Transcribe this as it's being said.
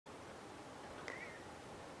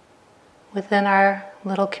Within our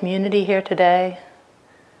little community here today,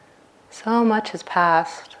 so much has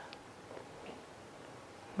passed.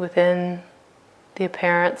 Within the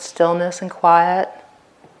apparent stillness and quiet,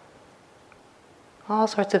 all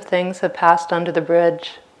sorts of things have passed under the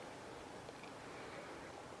bridge.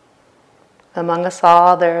 Among us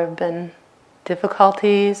all, there have been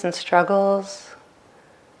difficulties and struggles.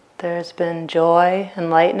 There's been joy and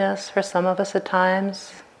lightness for some of us at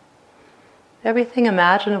times. Everything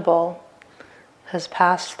imaginable has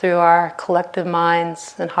passed through our collective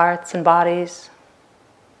minds and hearts and bodies.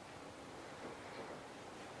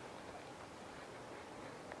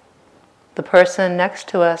 The person next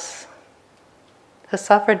to us has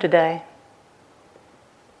suffered today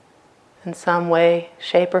in some way,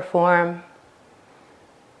 shape, or form.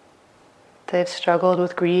 They've struggled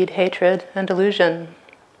with greed, hatred, and delusion,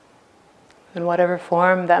 in whatever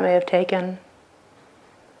form that may have taken.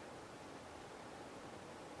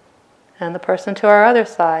 And the person to our other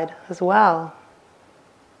side as well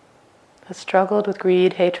has struggled with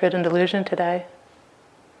greed, hatred, and delusion today.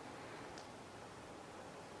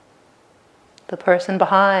 The person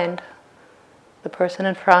behind, the person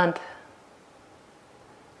in front.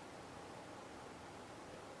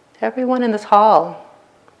 Everyone in this hall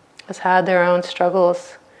has had their own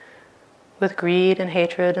struggles with greed and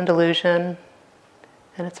hatred and delusion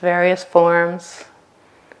in its various forms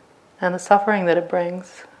and the suffering that it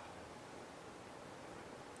brings.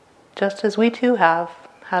 Just as we too have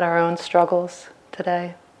had our own struggles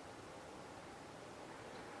today.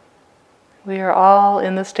 We are all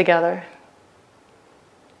in this together.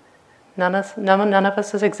 None of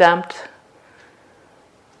us is exempt.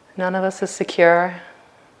 None of us is secure.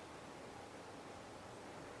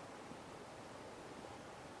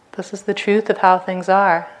 This is the truth of how things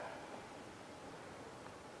are.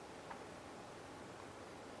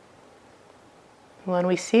 When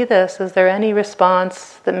we see this, is there any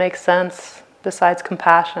response that makes sense besides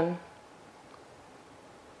compassion?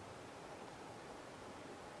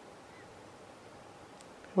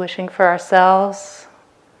 Wishing for ourselves,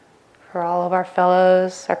 for all of our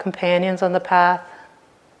fellows, our companions on the path.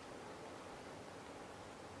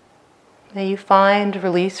 May you find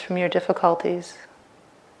release from your difficulties.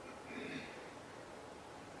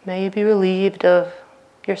 May you be relieved of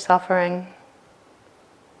your suffering.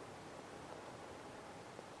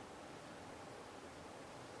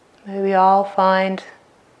 May we all find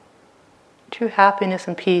true happiness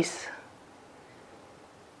and peace.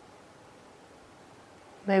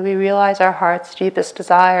 May we realize our heart's deepest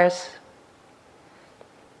desires.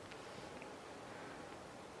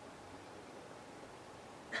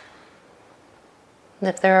 And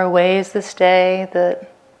if there are ways this day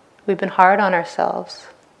that we've been hard on ourselves,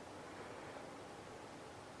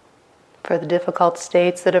 for the difficult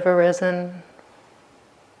states that have arisen,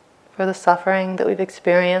 for the suffering that we've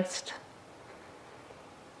experienced,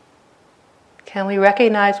 can we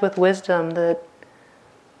recognize with wisdom that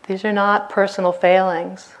these are not personal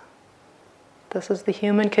failings? This is the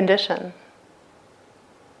human condition.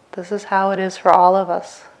 This is how it is for all of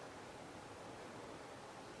us.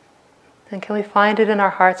 And can we find it in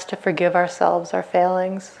our hearts to forgive ourselves our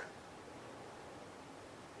failings?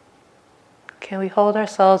 Can we hold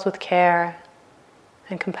ourselves with care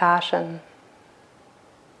and compassion?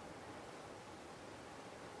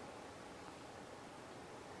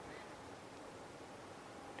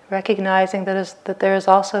 Recognizing that there is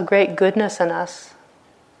also great goodness in us.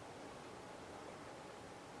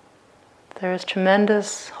 There is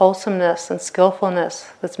tremendous wholesomeness and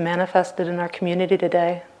skillfulness that's manifested in our community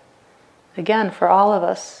today. Again, for all of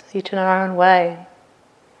us, each in our own way.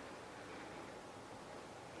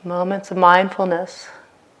 Moments of mindfulness,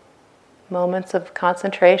 moments of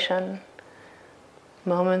concentration,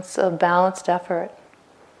 moments of balanced effort,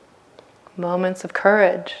 moments of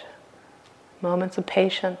courage, moments of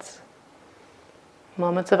patience,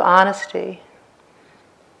 moments of honesty,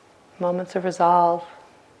 moments of resolve.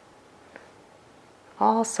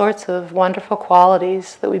 All sorts of wonderful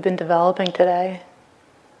qualities that we've been developing today.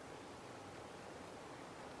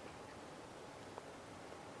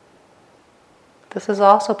 This is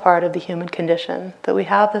also part of the human condition, that we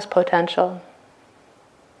have this potential.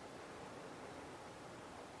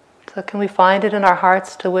 So can we find it in our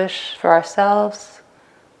hearts to wish for ourselves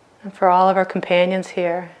and for all of our companions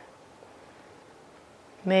here?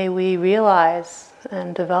 May we realize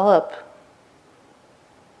and develop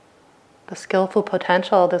the skillful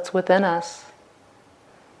potential that's within us,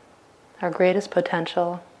 our greatest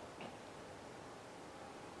potential.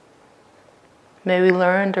 May we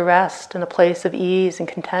learn to rest in a place of ease and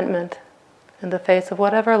contentment in the face of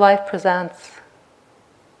whatever life presents.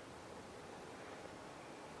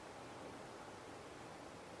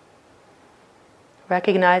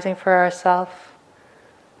 recognizing for ourselves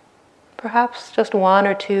perhaps just one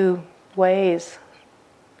or two ways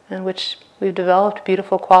in which we've developed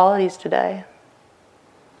beautiful qualities today.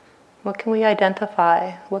 What can we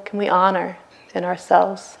identify? What can we honor in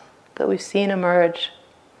ourselves that we've seen emerge?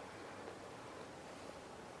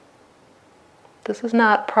 This is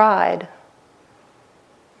not pride.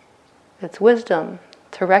 It's wisdom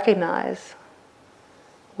to recognize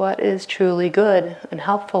what is truly good and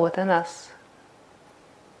helpful within us.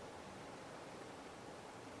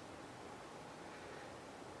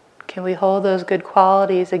 Can we hold those good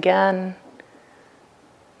qualities again,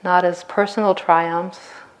 not as personal triumphs,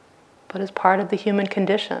 but as part of the human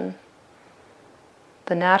condition,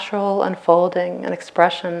 the natural unfolding and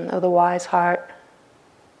expression of the wise heart,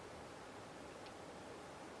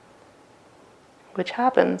 which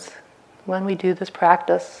happens when we do this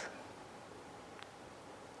practice,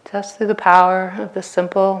 just through the power of this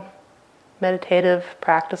simple meditative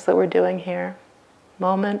practice that we're doing here,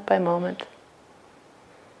 moment by moment.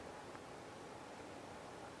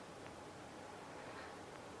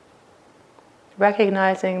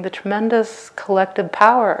 Recognizing the tremendous collective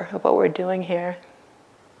power of what we're doing here.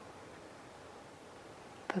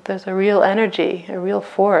 That there's a real energy, a real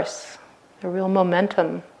force, a real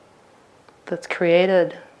momentum that's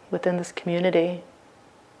created within this community.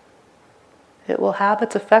 It will have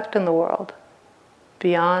its effect in the world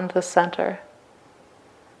beyond the center.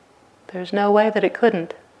 There's no way that it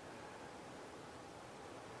couldn't.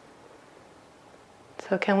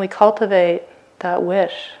 So can we cultivate that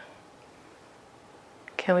wish?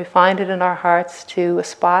 Can we find it in our hearts to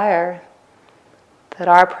aspire that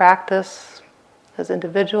our practice as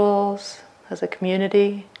individuals, as a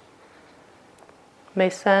community,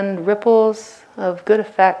 may send ripples of good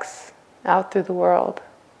effects out through the world?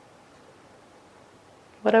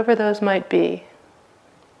 Whatever those might be.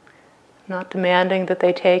 Not demanding that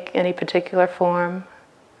they take any particular form,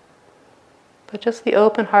 but just the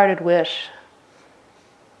open-hearted wish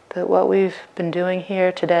that what we've been doing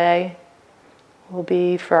here today will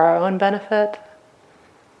be for our own benefit,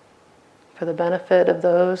 for the benefit of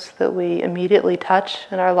those that we immediately touch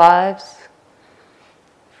in our lives,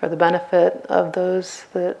 for the benefit of those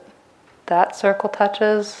that circle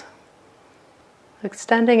touches,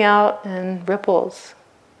 extending out in ripples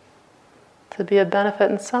to be a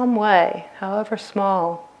benefit in some way, however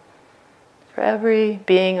small, for every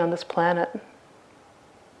being on this planet.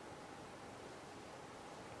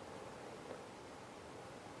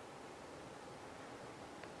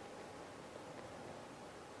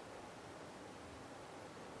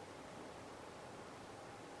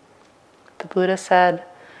 The Buddha said,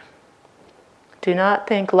 "Do not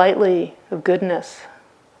think lightly of goodness,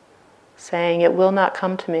 saying it will not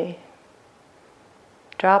come to me.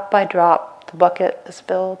 Drop by drop, the bucket is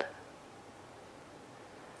filled."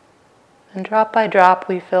 And drop by drop,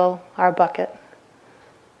 we fill our bucket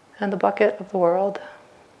and the bucket of the world.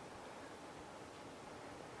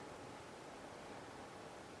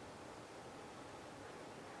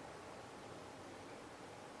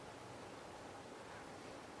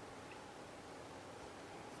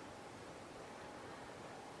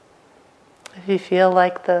 If you feel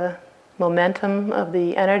like the momentum of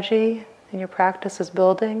the energy in your practice is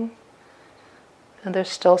building, and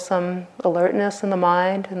there's still some alertness in the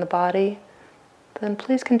mind and the body, then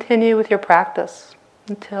please continue with your practice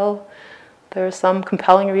until there's some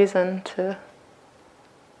compelling reason to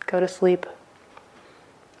go to sleep.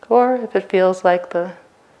 Or if it feels like the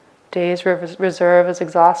day's reserve is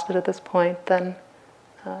exhausted at this point, then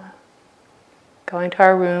going to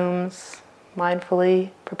our rooms,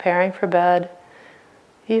 mindfully preparing for bed,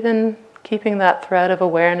 even keeping that thread of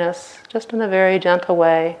awareness just in a very gentle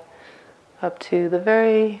way up to the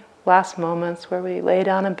very last moments where we lay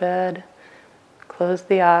down in bed, close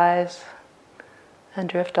the eyes, and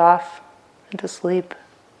drift off into sleep.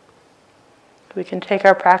 We can take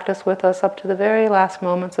our practice with us up to the very last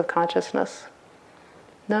moments of consciousness.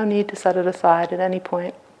 No need to set it aside at any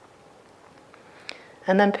point.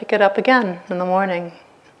 And then pick it up again in the morning.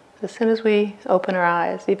 As soon as we open our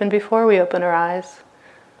eyes, even before we open our eyes,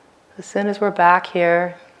 as soon as we're back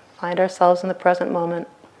here, find ourselves in the present moment,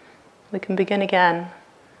 we can begin again,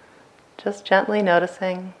 just gently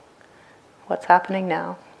noticing what's happening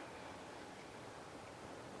now.